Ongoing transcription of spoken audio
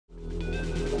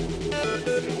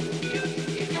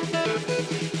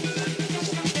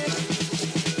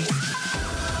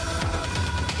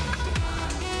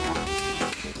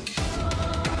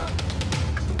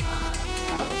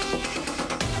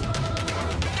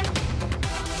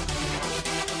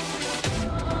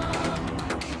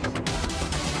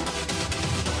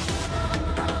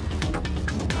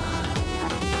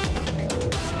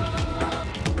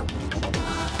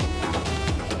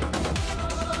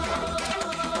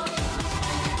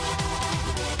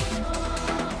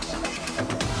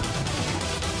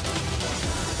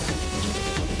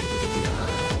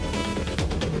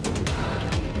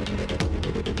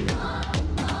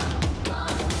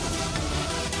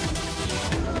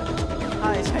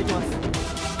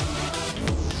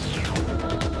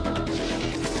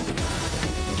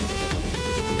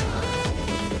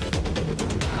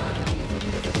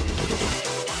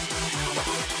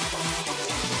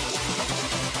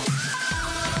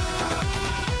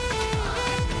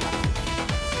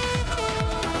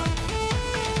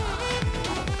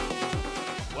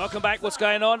Welcome back. What's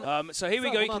going on? So here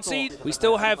we go. You can see we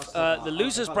still have the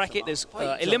losers bracket. There's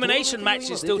elimination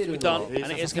matches still to be done,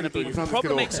 and it is going to be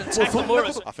ProblemX and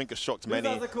Takamura. I think it shocked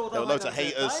many. There were loads of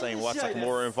haters saying, why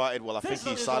Takamura invited? Well, I think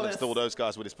he silenced all those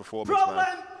guys with his performance,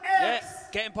 man. Yeah,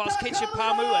 getting past Kitchen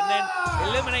Pamu and then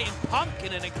eliminating Punk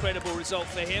in an incredible result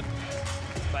for him.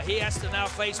 But he has to now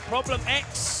face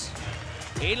ProblemX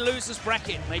in losers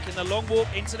bracket, making the long walk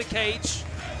into the cage.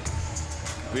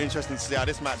 It'll be interesting to see how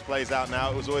this match plays out now.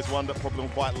 It was always one that Problem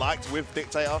quite liked with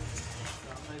Dictator.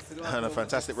 And a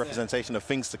fantastic representation of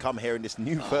things to come here in this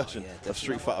new version of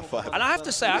Street Fighter V. And I have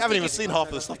to say, I haven't even seen half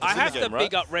of the stuff that's in the game, I have to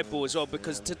big up Red Bull as well,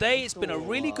 because today it's been a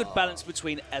really good balance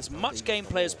between as much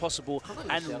gameplay as possible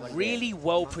and really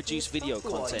well-produced video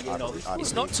content. You know,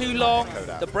 it's not too long.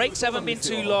 The breaks haven't been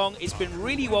too long. It's been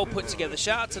really well put together.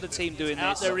 Shout out to the team doing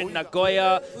this. They're in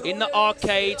Nagoya, in the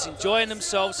arcades, enjoying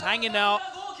themselves, hanging out,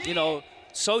 you know,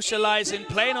 socializing,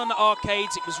 playing on the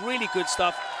arcades. It was really good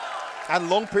stuff. And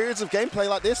long periods of gameplay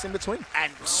like this in between.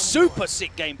 And super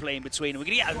sick gameplay in between. We're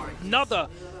going to get another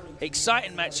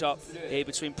exciting matchup here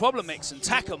between ProblemX and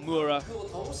Takamura.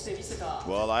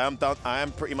 Well, I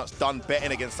am pretty much done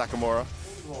betting against Takamura.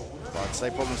 But I'd say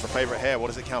Problem's the favorite here. What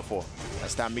does it count for? That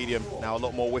stand medium, now a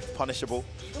lot more whiff punishable.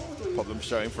 Problem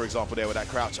showing, for example, there with that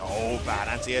crouch. Oh, bad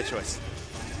anti-air choice.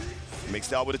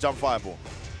 Mixed it up with a jump fireball.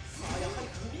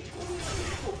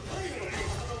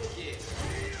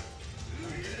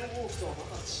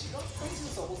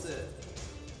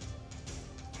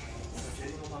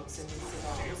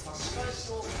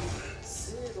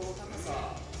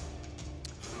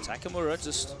 Takamura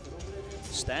just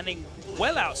standing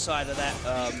well outside of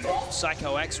that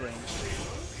Psycho X range.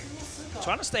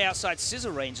 Trying to stay outside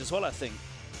scissor range as well, I think.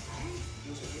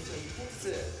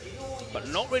 But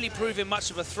not really proving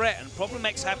much of a threat, and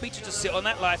ProblemX happy to just sit on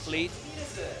that life lead.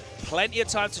 Plenty of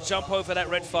time to jump over that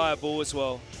red fireball as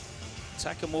well.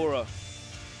 Takamura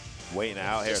waiting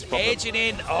out here. Just edging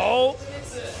in. Oh!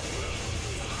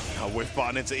 A whiff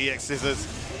button into EX scissors.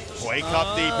 Wake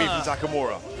up DP from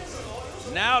Takamura.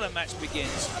 Now the match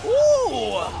begins.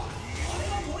 Ooh!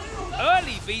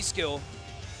 Early V skill.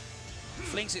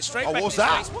 Flings it straight back in his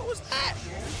face. What was that?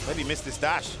 Maybe missed his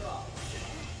dash.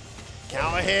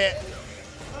 Counter hit.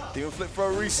 Demon flip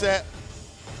throw reset.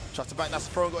 Tries to back that's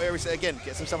the throw and got air reset again.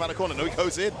 Gets himself out of the corner. No, he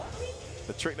goes in.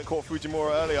 The trick that caught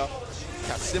Fujimura earlier.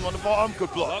 Catches him on the bottom.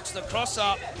 Good block. Blocks the cross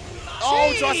up.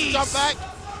 Oh, tries to jump back.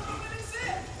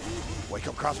 Wake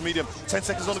up crouch medium. 10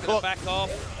 seconds on the clock. Back off.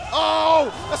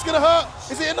 Oh, that's going to hurt.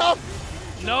 Is it enough?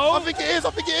 No. I think it is.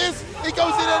 I think it is. He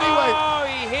goes in anyway. Oh,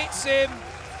 he hits him.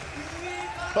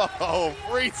 Oh,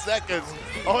 3 seconds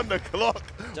on the clock.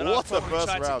 What a first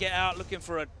round. Tried to get out looking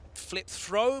for a flip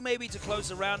throw maybe to close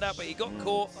the round out, but he got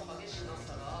caught.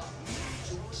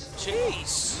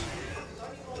 Jeez.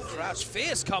 Crouch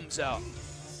fierce comes out.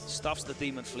 Stuffs the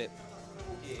demon flip.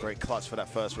 Great clutch for that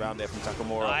first round there from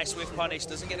Takamura. Nice whiff punish.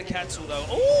 Doesn't get a cancel though.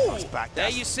 Oh, there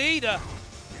you see the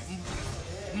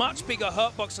much bigger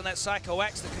hurt box on that Psycho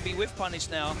Axe that can be whiff punished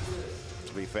now.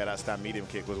 To be fair, that stand medium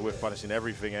kick was whiff punishing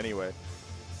everything anyway.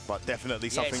 But definitely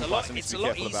something Bison needs to be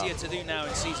careful about. It's a lot easier to do now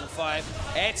in Season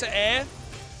 5. Air to air.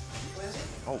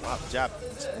 Oh, wow, jab.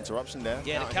 Interruption there.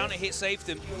 Yeah, the counter hit saved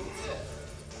him.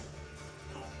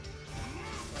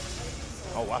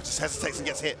 Oh, wow, just hesitates and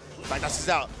gets hit. Back dashes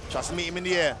out. Tries to meet him in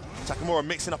the air. Takamura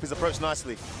mixing up his approach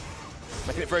nicely.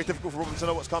 Making it very difficult for Robin to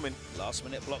know what's coming. Last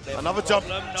minute block there. Another jump.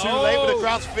 Too late with the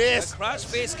crouch fierce. The crouch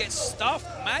fierce gets stuffed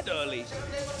mad early.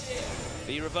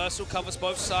 V reversal covers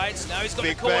both sides. Now he's got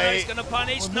the corner. He's going to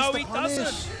punish. No, he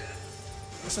doesn't.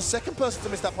 It's the second person to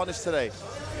miss that punish today.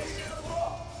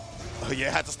 Oh,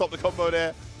 yeah, had to stop the combo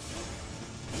there.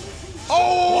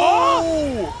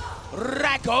 Oh!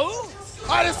 Rago.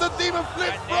 And it's the demon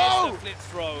flip And throw! there's the flip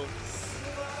throw.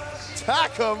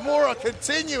 Takamura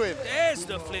continuing There's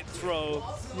the flip throw.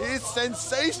 his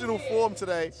sensational form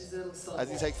today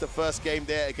as he takes the first game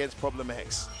there against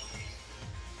ProblemX.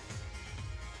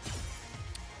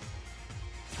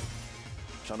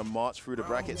 Trying to march through the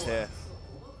brackets here.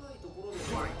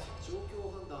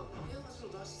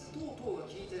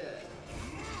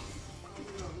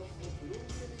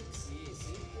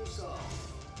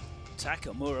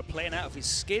 Takamura playing out of his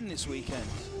skin this weekend.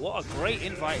 What a great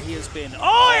invite he has been.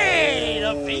 Oi!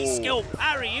 The V-skill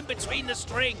parry in between the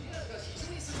string.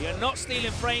 You're not stealing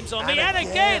frames on me. And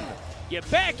again, you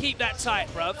better keep that tight,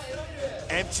 bruv.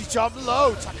 Empty jump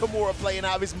low. Takamura playing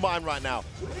out of his mind right now.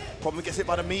 Problem gets hit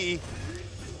by the meaty.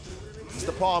 It's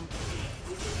the palm.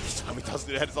 This time he doesn't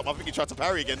do the heads up. I think he tried to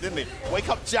parry again, didn't he? Wake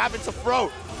up, jab into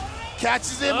throw.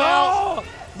 Catches him out.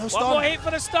 No stun. One more hit for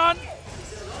the stun.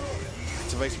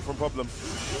 Activation from Problem.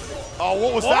 Oh,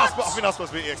 what was that? I think that's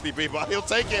supposed to be EXDB, but he'll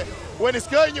take it. When it's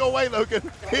going your way,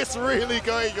 Logan, it's really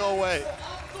going your way.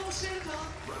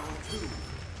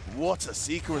 What a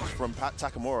sequence from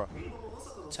Takamura.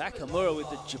 Takamura with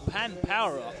the Japan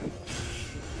power-up.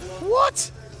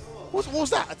 What? What was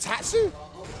that? A Tatsu?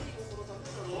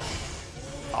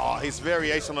 Oh, his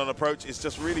variation on approach is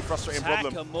just really frustrating.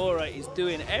 Problem. Takamura is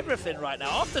doing everything right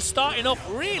now. After starting off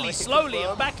really slowly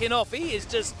and backing off, he is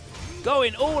just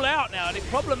going all out now. And if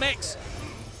ProblemX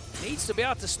needs to be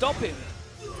able to stop him.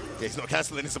 Yeah, he's not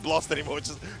cancelling, it's a blast anymore,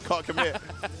 just can't commit.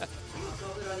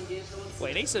 Well,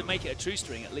 he needs to make it a true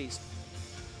string at least.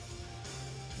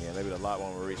 Yeah, maybe the light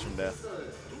one will reach from there.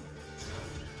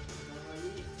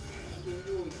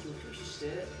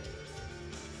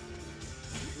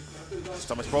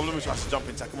 So much problem, he tries to jump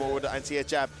in. Takamura with the anti-air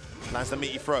jab, lands the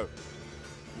meaty throw.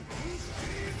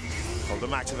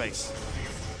 Problem activates.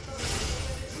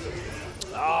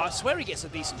 Oh, I swear he gets a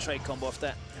decent trade combo off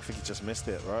that. I think he just missed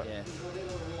it, right? Yeah.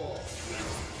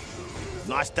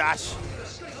 Nice dash.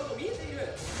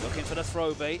 Looking for the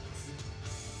throw bait.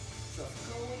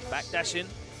 Back dashing.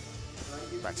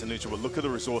 Back to neutral, but look at the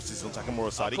resources on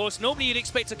Takamura's side. Of course, normally you'd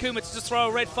expect Akuma to just throw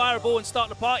a red fireball and start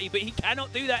the party, but he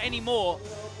cannot do that anymore.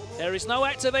 There is no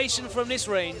activation from this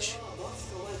range.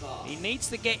 He needs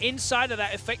to get inside of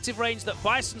that effective range that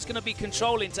Bison's going to be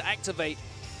controlling to activate.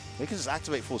 He can just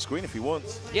activate full screen if he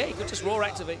wants. Yeah, he could just raw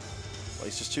activate. But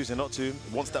he's just choosing not to.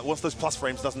 Wants those plus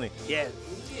frames, doesn't he? Yeah.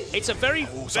 It's a very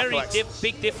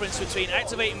big difference between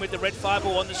activating with the red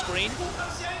fireball on the screen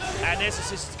and there's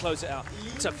assist to close it out.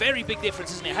 It's a very big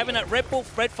difference, isn't it? Having that red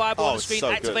fireball on the screen, so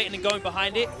activating and going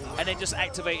behind it, and then just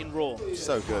activating raw.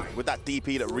 So good. With that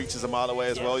DP that reaches a mile away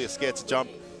as well, you're scared to jump.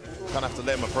 Kind of have to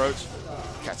let him approach.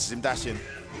 Catches him dashing.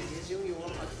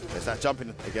 There's that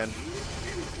jumping again.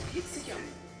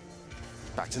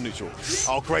 Back to neutral.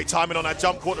 Oh, great timing on that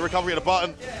jump. Caught the recovery of the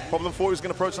button. Problem thought he was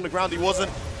going to approach on the ground. He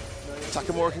wasn't.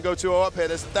 Takamura can go 2-0 up here.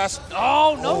 There's dash.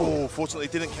 Oh, no. Oh, fortunately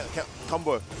didn't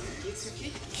combo.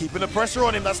 Keeping the pressure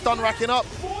on him. That stun racking up.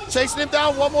 Chasing him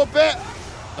down one more bit.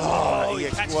 Oh, he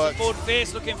catches the forward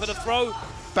fierce, looking for the throw.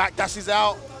 Back dashes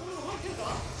out.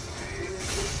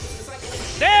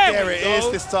 There it is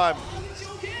this time.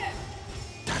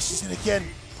 Dashes in again.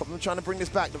 Problem trying to bring this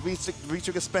back. The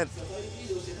V-trigger spent.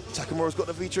 Takamura's got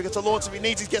the V-trigger to launch if he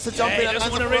needs. He gets a jump in. He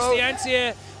doesn't want to risk the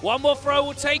anti-air. One more throw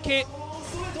will take it.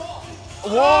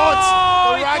 What?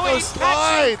 Oh, the Rago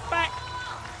slide. Back.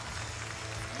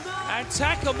 And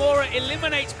Takamura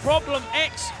eliminates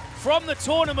ProblemX from the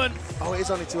tournament. Oh, it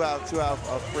is only 2 out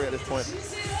of 3 at this point.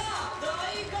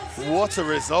 What a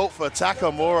result for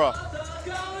Takamura.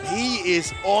 He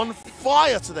is on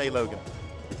fire today, Logan.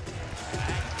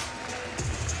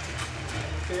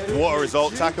 What a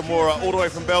result. Takamura all the way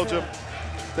from Belgium.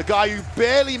 The guy who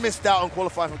barely missed out on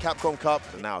qualifying from Capcom Cup.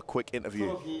 And now a quick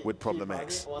interview with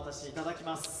ProblemX.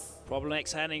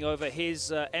 ProblemX handing over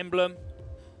his emblem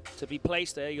to be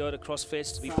placed. There you go, the cross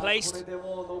fist to be placed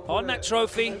on that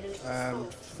trophy.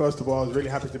 First of all, I was really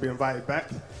happy to be invited back.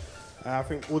 I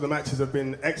think all the matches have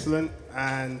been excellent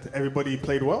and everybody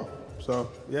played well. So,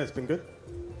 yeah, it's been good.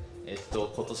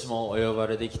 今年もお呼ば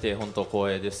れできて本当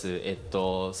光栄です。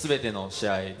すべての試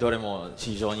合どれも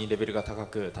非常にレベルが高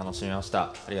く楽しみました。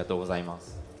ありがとうございま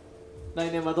す。来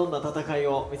年はどんな戦い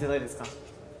を見せたいですか？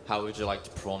 How would you like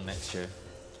to perform next year?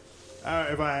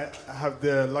 If I have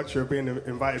the luxury of being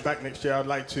invited back next year, I'd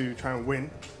like to try and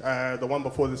win. The one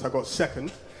before this, I got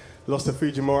second. Lost to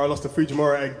Fujimura. Lost to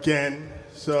Fujimura again.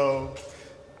 So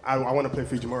I want to play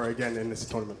Fujimura again in this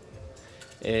tournament.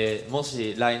 も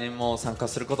し来年も参加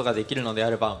することができるのであ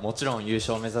ればもちろん優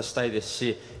勝を目指したいです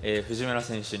し、藤村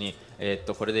選手に、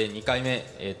これで2回目、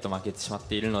負けてしまっ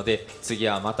ているので、次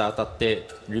はまた当たって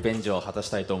リベンジを果たし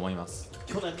たいと思います。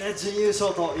去年ね、準優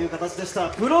勝という形でした。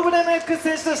プロブレム X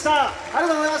選手でした。ありが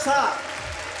とうございました。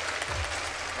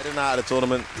Heading out of the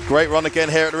tournament. Great run again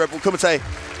here at the Red Bull Kumite.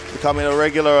 Becoming a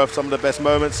regular of some of the best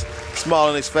moments. Smile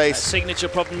on his face. Signature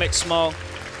ProblemX smile.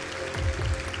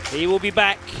 He will be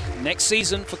back next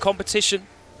season for competition.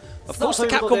 Of course, the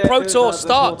Capcom Pro Tour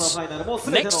starts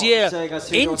next year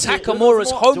in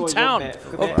Takamura's hometown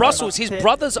of Brussels, his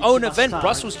brother's own event,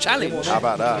 Brussels Challenge. How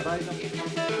about that?